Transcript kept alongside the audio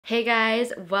Hey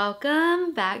guys,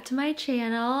 welcome back to my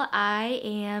channel. I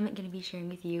am gonna be sharing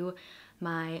with you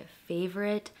my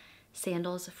favorite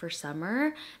sandals for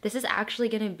summer. This is actually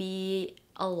gonna be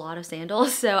a lot of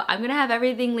sandals, so I'm gonna have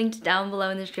everything linked down below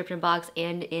in the description box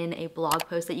and in a blog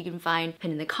post that you can find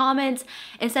pinned in the comments.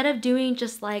 Instead of doing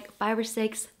just like 5 or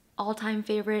 6 all-time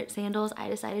favorite sandals, I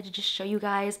decided to just show you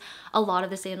guys a lot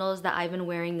of the sandals that I've been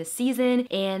wearing this season.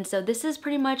 And so this is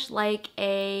pretty much like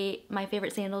my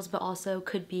favorite sandals, but also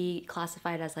could be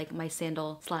classified as like my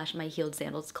sandal slash my heeled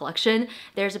sandals collection.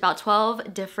 There's about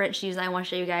 12 different shoes I want to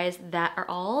show you guys that are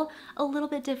all a little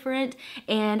bit different,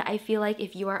 and I feel like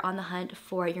if you are on the hunt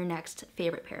for your next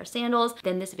favorite pair of sandals,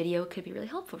 then this video could be really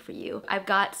helpful for you. I've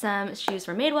got some shoes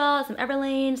from Madewell, some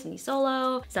Everlane, some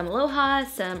Nisolo, some Aloha,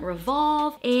 some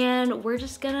Revolve, and we're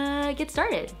just gonna get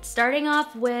started. Starting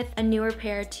off with a newer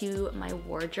pair to my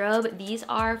wardrobe. These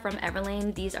are from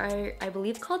Everlane. These are, I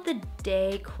believe, called the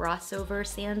Day Crossover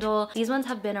Sandal. These ones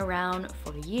have been around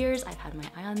for years. I've had my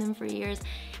eye on them for years,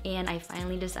 and I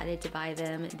finally decided to buy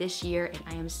them this year, and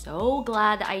I am so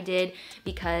glad that I did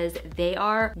because they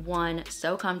are, 1,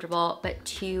 so comfortable, but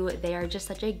 2, they are just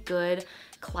such a good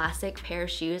classic pair of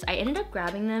shoes. I ended up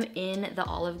grabbing them in the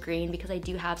olive green because I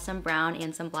do have some brown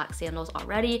and some black sandals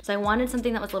already. So I wanted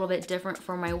something that was a little bit different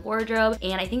for my wardrobe.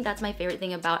 And I think that's my favorite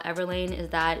thing about Everlane is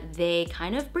that they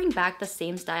kind of bring back the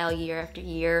same style year after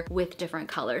year with different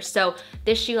colors. So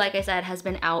this shoe, like I said, has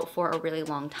been out for a really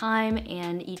long time,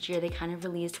 and each year they kind of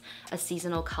release a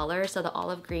seasonal color. So the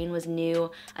olive green was new,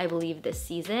 I believe, this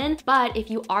season. But if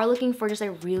you are looking for just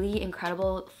a really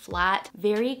incredible, flat,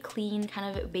 very clean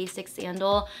kind of basic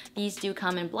sandal, these do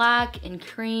come in black, in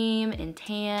cream, in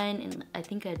tan, and I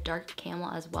think a dark camel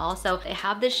as well. So they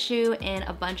have this shoe in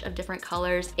a bunch of different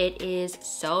colors. It is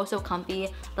so comfy.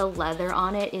 The leather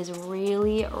on it is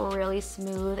really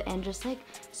smooth and just like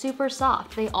super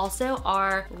soft. They also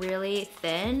are really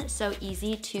thin, so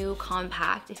easy to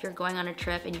compact if you're going on a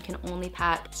trip and you can only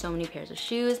pack so many pairs of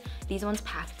shoes. These ones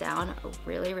pack down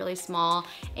really small,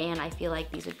 and I feel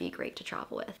like these would be great to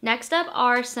travel with. Next up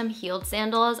are some heeled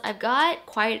sandals. I've got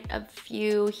quite a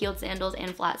few heeled sandals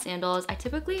and flat sandals. I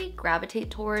typically gravitate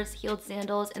towards heeled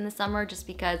sandals in the summer just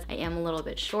because I am a little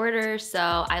bit shorter,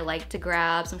 so I like to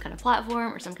grab some kind of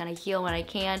platform or some kind of heel when I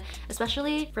can,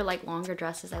 especially for like longer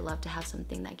dresses. I love to have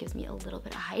something that gives me a little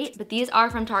bit of height. But these are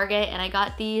from Target, and I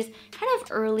got these kind of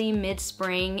early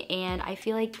mid-spring, and I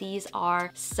feel like these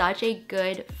are such a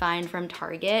good find from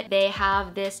Target. They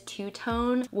have this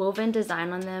two-tone woven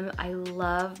design on them. I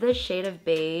love the shade of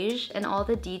beige, and all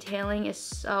the detailing is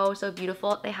so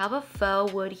beautiful. They have a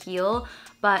faux wood heel,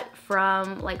 but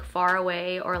from like far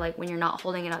away or like when you're not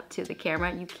holding it up to the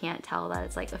camera, you can't tell that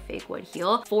it's like a fake wood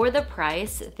heel. For the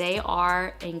price, they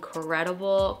are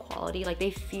incredible quality. Like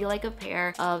they feel like a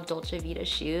pair of Dolce Vita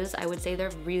shoes. I would say they're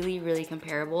really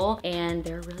comparable, and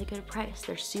they're a really good price.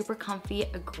 They're super comfy,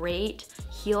 a great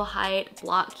heel height,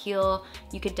 block heel.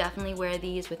 You could definitely wear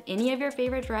these with any of your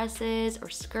favorite dresses or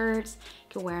skirts.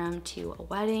 You could wear them to a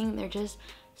wedding. They're just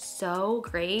so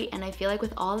great, and I feel like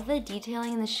with all of the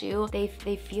detailing in the shoe, they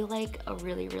feel like a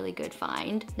really good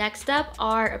find. Next up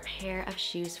are a pair of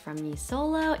shoes from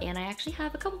Nisolo, and I actually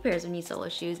have a couple pairs of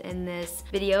Nisolo shoes in this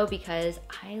video because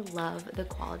I love the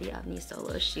quality of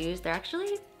Nisolo shoes. They're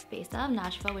actually based out of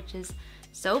Nashville, which is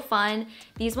so fun.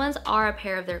 These ones are a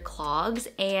pair of their clogs,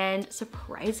 and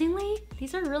surprisingly,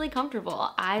 these are really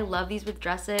comfortable. I love these with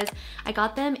dresses. I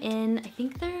got them in, I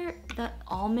think they're the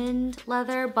almond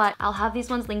leather, but I'll have these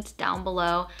ones linked down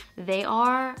below. They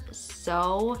are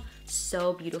so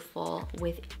beautiful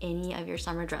with any of your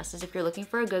summer dresses. If you're looking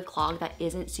for a good clog that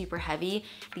isn't super heavy,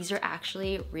 these are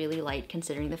actually really light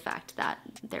considering the fact that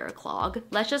they're a clog.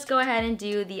 Let's just go ahead and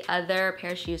do the other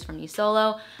pair of shoes from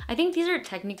Nisolo. I think these are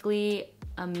technically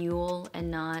a mule and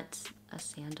not a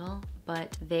sandal,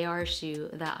 but they are a shoe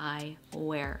that I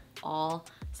wear all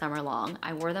summer long.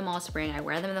 I wore them all spring, I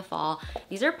wear them in the fall.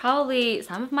 These are probably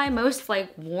some of my most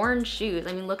like worn shoes.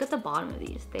 I mean, look at the bottom of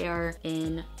these. They are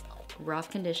in rough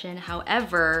condition.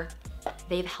 However,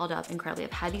 they've held up incredibly.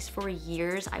 I've had these for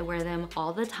years. I wear them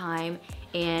all the time,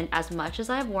 and as much as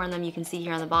I've worn them, you can see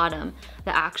here on the bottom,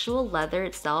 the actual leather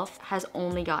itself has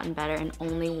only gotten better and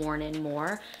only worn in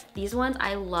more. These ones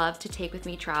I love to take with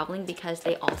me traveling because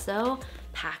they also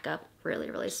pack up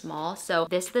really small. So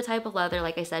this is the type of leather,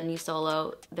 like I said,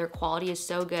 Nisolo, their quality is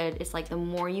so good. It's like the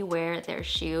more you wear their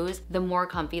shoes, the more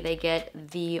comfy they get,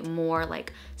 the more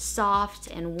like soft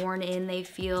and worn in they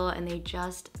feel, and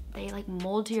they like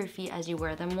mold to your feet as you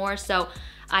wear them more. So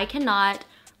I cannot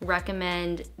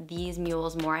recommend these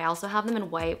mules more. I also have them in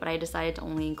white, but I decided to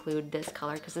only include this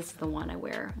color because this is the one I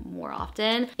wear more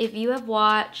often. If you have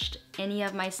watched any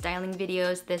of my styling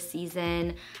videos this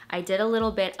season, I did a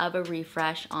little bit of a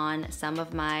refresh on some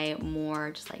of my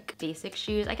more just like basic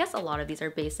shoes. I guess a lot of these are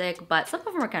basic, but some of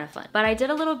them are kind of fun. But I did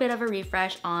a little bit of a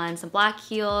refresh on some black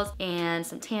heels and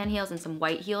some tan heels and some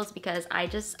white heels because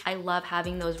I love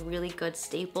having those really good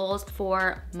staples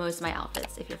for most of my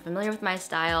outfits. If you're familiar with my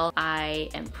style, I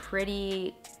am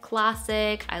pretty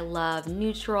classic. I love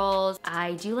neutrals.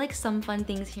 I do like some fun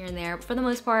things here and there, but for the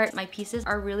most part, my pieces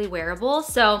are really wearable.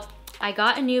 So I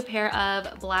got a new pair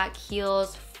of black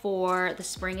heels for the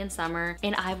spring and summer,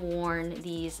 and I've worn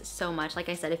these so much. Like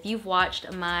I said, if you've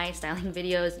watched my styling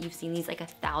videos, you've seen these like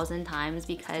 1,000 times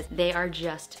because they are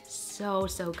just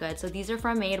so good. So these are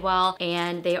from Madewell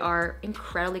and they are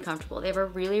incredibly comfortable. They have a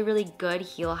really good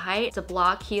heel height. It's a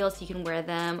block heel, so you can wear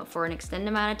them for an extended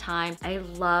amount of time. I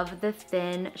love the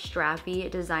thin strappy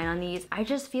design on these. I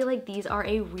just feel like these are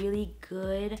a really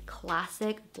good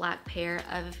classic black pair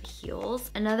of heels.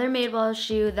 Another Madewell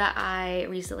shoe that I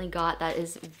recently got that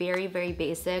is very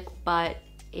basic but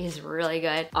is really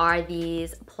good are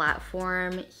these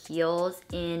platform heels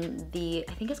in the,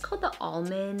 I think it's called the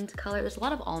almond color. There's a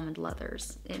lot of almond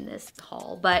leathers in this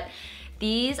haul, but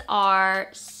these are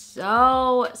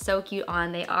so cute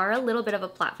on. They are a little bit of a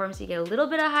platform, so you get a little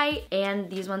bit of height, and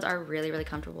these ones are really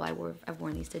comfortable. I've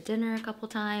worn these to dinner a couple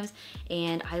times,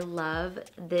 and I love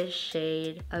this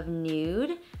shade of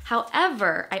nude.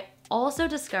 However, I also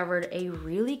discovered a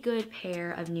really good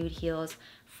pair of nude heels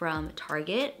from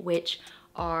Target, which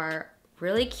are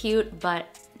really cute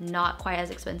but not quite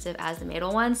as expensive as the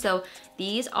Madewell ones. So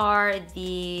these are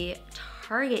the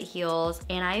Target heels,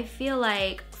 and I feel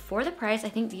like for the price, I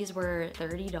think these were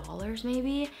 $30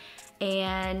 maybe,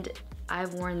 and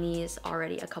I've worn these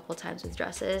already a couple times with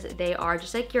dresses. They are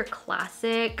just like your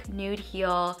classic nude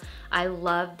heel. I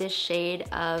love this shade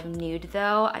of nude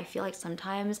though. I feel like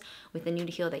sometimes with a nude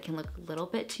heel, they can look a little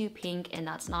bit too pink, and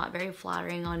that's not very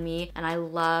flattering on me. And I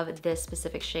love this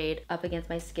specific shade up against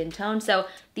my skin tone. So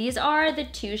these are the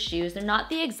two shoes. They're not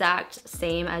the exact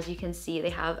same. As you can see, they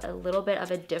have a little bit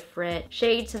of a different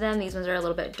shade to them. These ones are a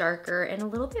little bit darker and a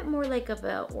little bit more like of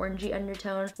a orangey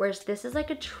undertone, whereas this is like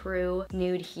a true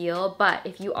nude heel. But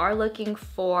if you are looking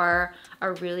for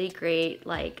a really great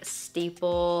like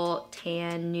staple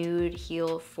tan nude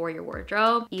heel for your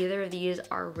wardrobe, either of these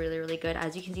are really good.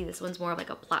 As you can see, this one's more of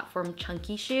like a platform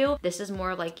chunky shoe. This is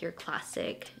more like your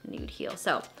classic nude heel.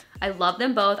 So I love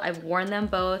them both. I've worn them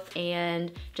both,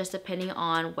 and just depending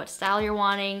on what style you're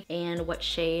wanting and what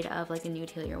shade of like a nude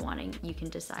heel you're wanting, you can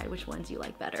decide which ones you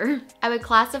like better. I would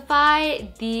classify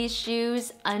these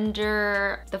shoes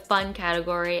under the fun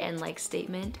category and like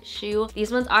statement shoe.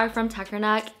 These ones are from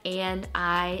Tuckernuck, and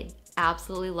I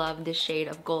absolutely love this shade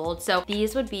of gold. So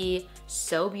these would be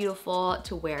so beautiful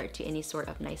to wear to any sort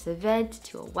of nice event,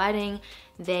 to a wedding.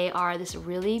 They are this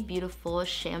really beautiful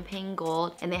champagne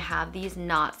gold, and they have these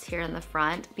knots here in the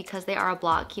front. Because they are a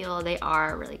block heel, they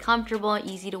are really comfortable,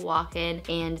 easy to walk in,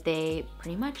 and they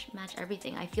pretty much match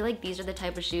everything. I feel like these are the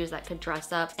type of shoes that could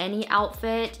dress up any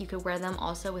outfit. You could wear them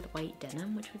also with white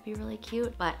denim, which would be really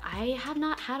cute. But I have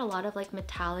not had a lot of like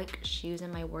metallic shoes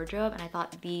in my wardrobe, and I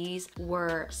thought these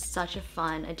were such a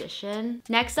fun addition.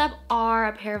 Next up are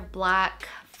a pair of black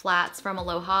flats from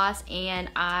Aloha's,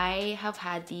 and I have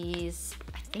had these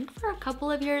I think for a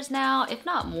couple of years now, if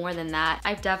not more than that.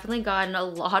 I've definitely gotten a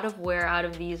lot of wear out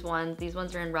of these ones. These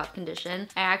ones are in rough condition.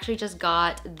 I actually just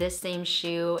got this same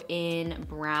shoe in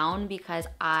brown because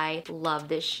I love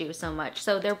this shoe so much.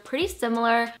 So they're pretty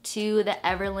similar to the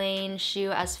Everlane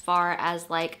shoe as far as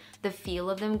like the feel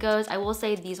of them goes. I will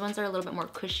say these ones are a little bit more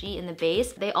cushy in the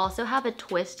base. They also have a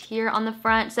twist here on the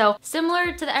front. So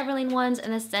similar to the Everlane ones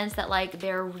in the sense that like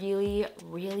they're really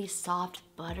soft,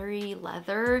 buttery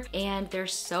leather, and they're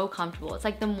so comfortable. It's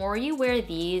like the more you wear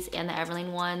these and the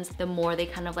Everlane ones, the more they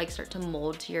kind of like start to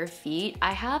mold to your feet.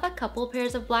 I have a couple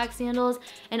pairs of black sandals,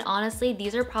 and honestly,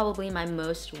 these are probably my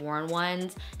most worn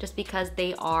ones just because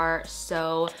they are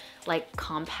so like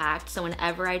compact. So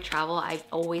whenever I travel, I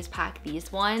always pack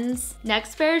these ones.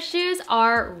 Next pair of shoes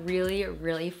are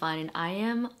really fun, and I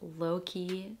am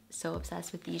low-key so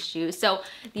obsessed with these shoes. So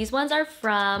these ones are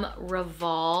from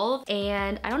Revolve,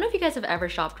 and I don't know if you guys have ever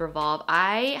shopped Revolve.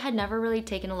 I had never really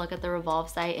taken a look at the Revolve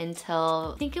site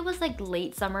until I think it was like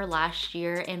late summer last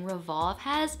year, and Revolve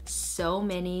has so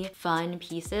many fun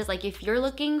pieces. Like if you're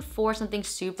looking for something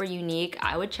super unique,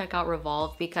 I would check out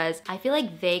Revolve because I feel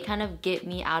like they kind of get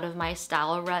me out of of my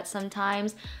style ruts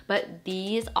sometimes, but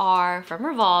these are from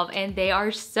Revolve and they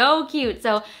are so cute.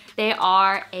 So they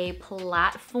are a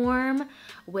platform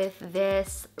with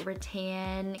this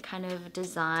rattan kind of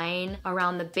design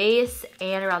around the base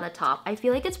and around the top. I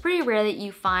feel like it's pretty rare that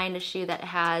you find a shoe that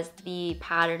has the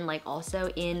pattern like also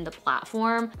in the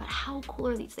platform, but how cool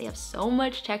are these? They have so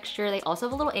much texture. They also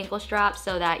have a little ankle strap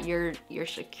so that you're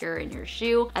secure in your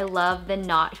shoe. I love the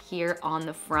knot here on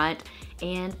the front,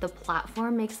 and the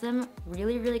platform makes them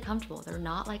really, really comfortable. They're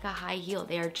not like a high heel.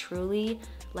 They are truly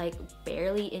like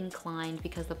barely inclined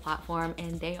because of the platform,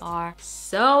 and they are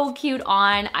so cute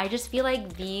on. I just feel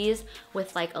like these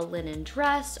with like a linen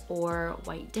dress or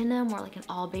white denim or like an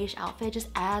all beige outfit just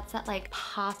adds that like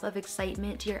pop of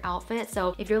excitement to your outfit.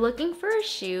 So if you're looking for a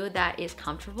shoe that is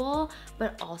comfortable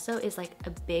but also is like a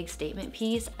big statement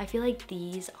piece, I feel like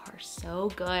these are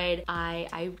so good.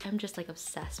 I'm just like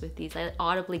obsessed with these. I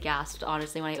audibly gasped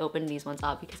honestly when I opened these ones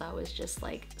up because I was just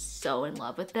like so in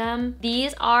love with them.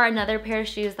 These are another pair of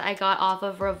shoes that I got off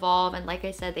of Revolve, and like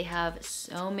I said, they have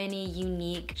so many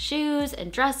unique shoes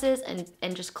and dresses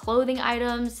and just clothing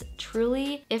items.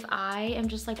 Truly, if I am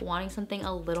just like wanting something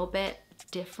a little bit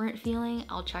different feeling,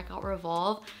 I'll check out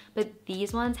Revolve. But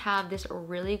these ones have this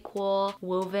really cool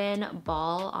woven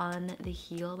ball on the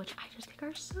heel, which I just think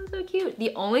are so, so cute.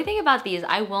 The only thing about these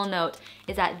I will note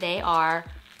is that they are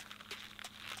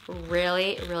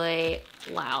really, really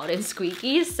loud and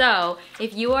squeaky. So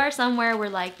if you are somewhere where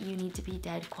like you need to be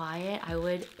dead quiet, I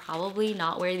would probably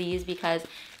not wear these because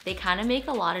they kind of make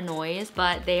a lot of noise,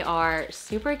 but they are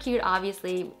super cute.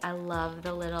 Obviously, I love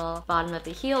the little bottom of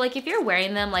the heel. Like if you're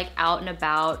wearing them like out and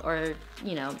about or,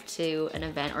 you know, to an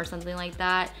event or something like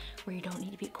that where you don't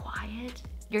need to be quiet,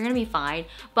 you're gonna be fine.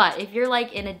 But if you're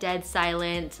like in a dead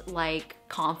silent like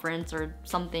conference or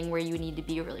something where you need to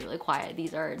be really, really quiet,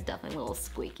 these are definitely a little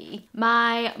squeaky.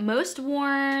 My most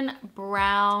worn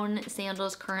brown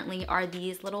sandals currently are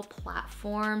these little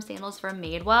platform sandals from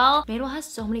Madewell. Madewell has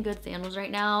so many good sandals right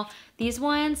now. These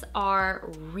ones are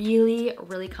really,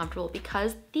 really comfortable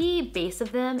because the base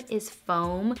of them is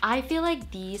foam. I feel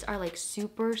like these are like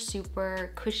super,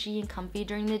 super cushy and comfy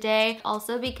during the day.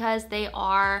 Also because they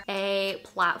are a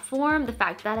platform, the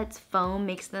fact that it's foam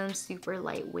makes them super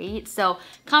lightweight. So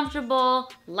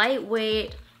comfortable,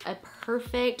 lightweight, a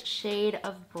perfect shade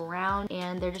of brown,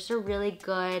 and they're just a really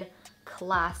good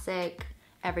classic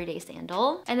everyday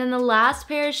sandal. And then the last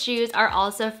pair of shoes are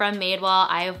also from Madewell.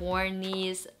 I have worn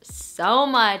these so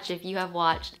much. If you have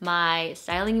watched my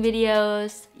styling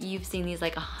videos, you've seen these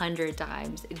like 100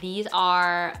 times. These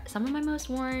are some of my most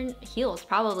worn heels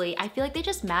probably. I feel like they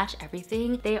just match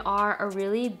everything. They are a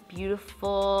really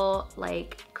beautiful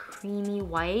like creamy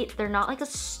white. They're not like a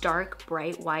stark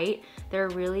bright white. They're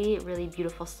really, really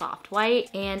beautiful soft white,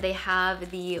 and they have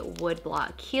the wood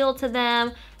block heel to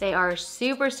them. They are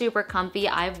super, super comfy.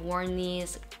 I've worn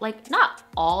these like not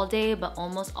all day, but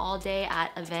almost all day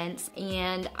at events,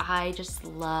 and I just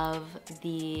love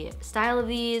the style of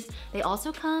these. They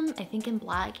also come, I think, in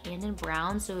black and in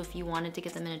brown, so if you wanted to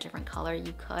get them in a different color,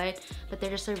 you could, but they're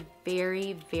just a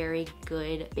very, very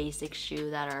good basic shoe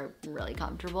that are really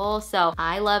comfortable. So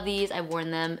I love these. I've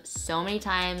worn them so many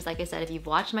times. Like I said, if you've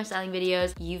watched my styling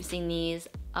videos, you've seen these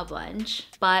a bunch.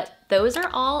 But those are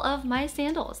all of my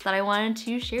sandals that I wanted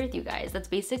to share with you guys. That's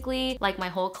basically like my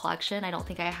whole collection. I don't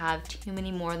think I have too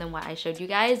many more than what I showed you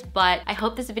guys, but I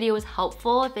hope this video was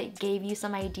helpful. If it gave you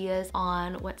some ideas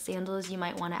on what sandals you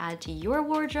might want to add to your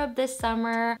wardrobe this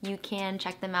summer, you can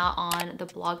check them out on the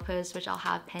blog post, which I'll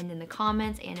have pinned in the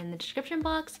comments and in the description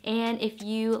box. And if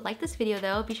you like this video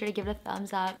though, be sure to give it a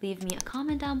thumbs up, leave me a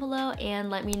comment down below, and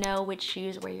let me know which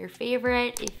shoes were your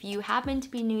favorite. If you happen to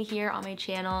be new here on my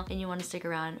channel and you want to stick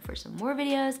around for some more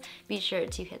videos, be sure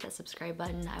to hit that subscribe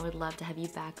button. I would love to have you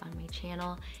back on my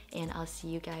channel, and I'll see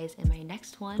you guys in my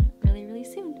next one really, really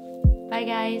soon. Bye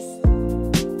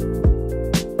guys.